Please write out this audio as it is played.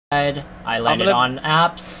side. I landed on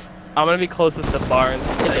apps. I'm gonna be closest to barns.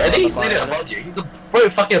 I think he's landing above you.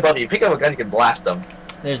 He's fucking above you. Pick up a gun, you can blast him.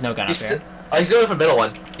 There's no gun up here. Oh, he's going for middle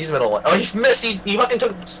one. He's the middle one. Oh, he missed. He fucking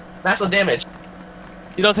took massive damage.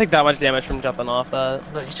 You don't take that much damage from jumping off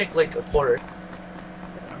that. No, you take like a quarter.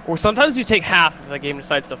 Or sometimes you take half if the game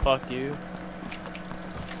decides to fuck you.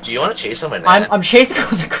 Do you want to chase him or not? I'm chasing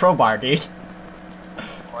with a crowbar, dude. Oh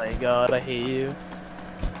my god, I hate you.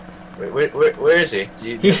 Where is he?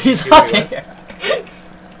 He's up here.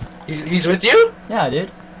 He's with you? Yeah,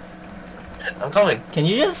 dude. I'm coming. Can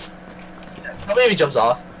you just... Tell me if he jumps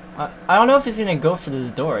off. I don't know if he's gonna go for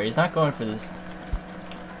this door. He's not going for this.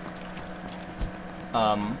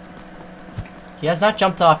 He has not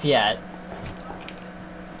jumped off yet.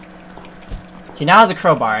 He now has a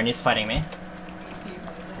crowbar and he's fighting me.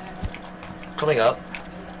 Coming up.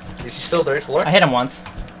 Is he still third floor? I hit him once.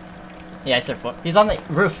 Yeah, I said foot. He's on the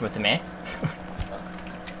roof with me.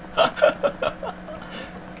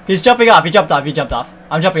 He's jumping off. He jumped off. He jumped off.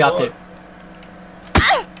 I'm jumping off too.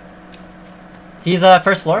 He's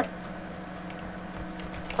first floor.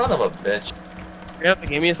 Son of a bitch. You have to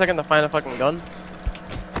give me a second to find a fucking gun.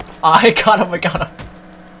 I got him. I got him.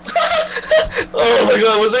 Oh my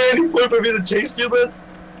god, was there any point for me to chase you then?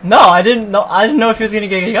 No, I didn't know. I didn't know if he was gonna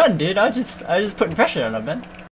get a gun, dude. I was just putting pressure on him, man.